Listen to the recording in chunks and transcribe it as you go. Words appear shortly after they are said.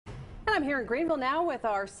And I'm here in Greenville now with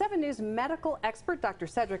our 7 News medical expert, Dr.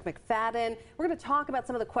 Cedrek McFadden. We're going to talk about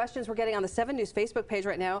some of the questions we're getting on the 7 News Facebook page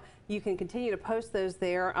right now. You can continue to post those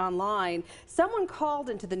there online. Someone called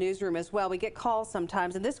into the newsroom as well. We get calls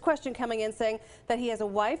sometimes, and this question coming in saying that he has a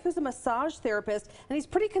wife who's a massage therapist, and he's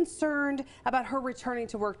pretty concerned about her returning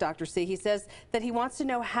to work, Dr. C. He says that he wants to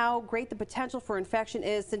know how great the potential for infection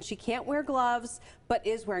is since she can't wear gloves but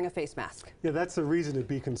is wearing a face mask. Yeah, that's a reason to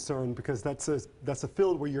be concerned, because that's a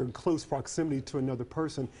field where you're in close proximity to another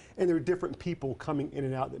person, and there are different people coming in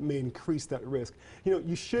and out that may increase that risk. You know,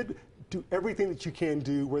 you should do everything that you can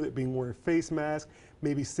do, whether it be wearing a face mask,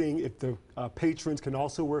 maybe seeing if the patrons can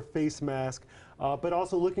also wear a face mask, but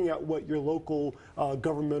also looking at what your local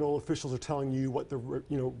governmental officials are telling you, what the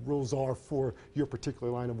rules are for your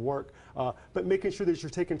particular line of work, but making sure that you're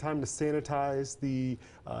taking time to sanitize the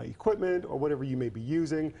equipment or whatever you may be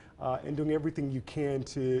using, and doing everything you can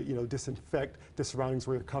to disinfect the surroundings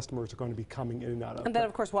where your customers are going to be coming in and out of. And then,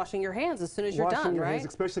 of course, washing your hands as soon as you're done, washing your right? hands,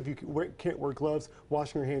 especially if you can't wear gloves,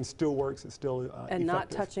 washing your hands still works. It's still and effective. not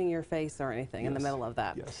touching your face or anything in the middle of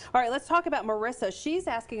that. Yes. All right, let's talk about Marissa. She's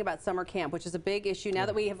asking about summer camp, which is a big issue now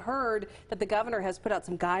that we have heard that the governor has put out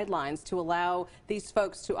some guidelines to allow these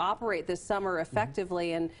folks to operate this summer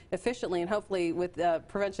effectively and efficiently, and hopefully with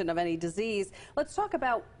prevention of any disease. Let's talk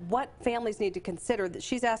about what families need to consider.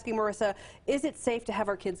 She's asking, Marissa, is it safe to have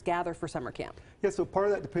our kids gather for summer camp? Yeah, so part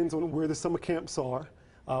of that depends on where the summer camps are.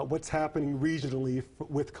 What's happening regionally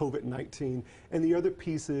with COVID-19. And the other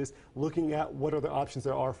piece is looking at what other options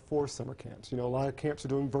there are for summer camps. You know, a lot of camps are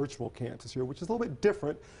doing virtual camps this year, which is a little bit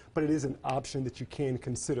different, but it is an option that you can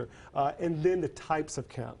consider. And then the types of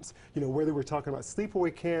camps. You know, whether we're talking about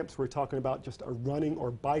sleepaway camps, we're talking about just a running or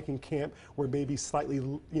biking camp where maybe slightly,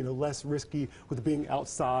 less risky with being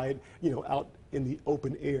outside, out in the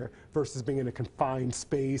open air versus being in a confined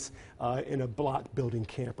space in a block building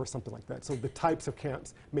camp or something like that. So the types of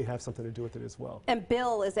camps may have something to do with it as well. And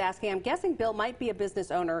Bill is asking, I'm guessing Bill might be a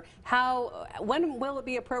business owner, when will it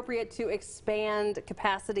be appropriate to expand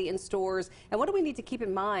capacity in stores, and what do we need to keep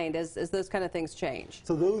in mind as those kind of things change?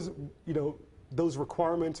 So those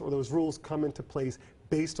requirements or those rules come into place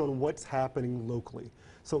based on what's happening locally.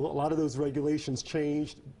 So a lot of those regulations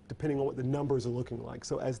change depending on what the numbers are looking like.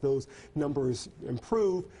 So as those numbers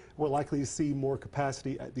improve, we're likely to see more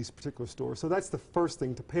capacity at these particular stores. So that's the first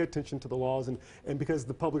thing, to pay attention to the laws, and because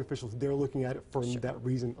the public officials, they're looking at it for that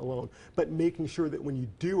reason alone. But making sure that when you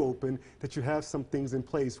do open, that you have some things in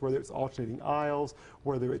place, whether it's alternating aisles,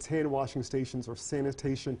 whether it's hand washing stations or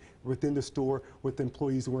sanitation within the store with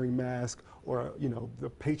employees wearing masks, or the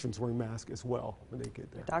patrons wearing masks as well when they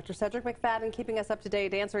get there. Dr. Cedrek McFadden keeping us up to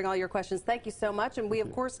date, answering all your questions. Thank you so much. And we,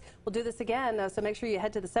 of course, will do this again. So make sure you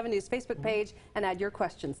head to the 7 News Facebook page and add your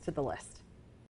questions to the list.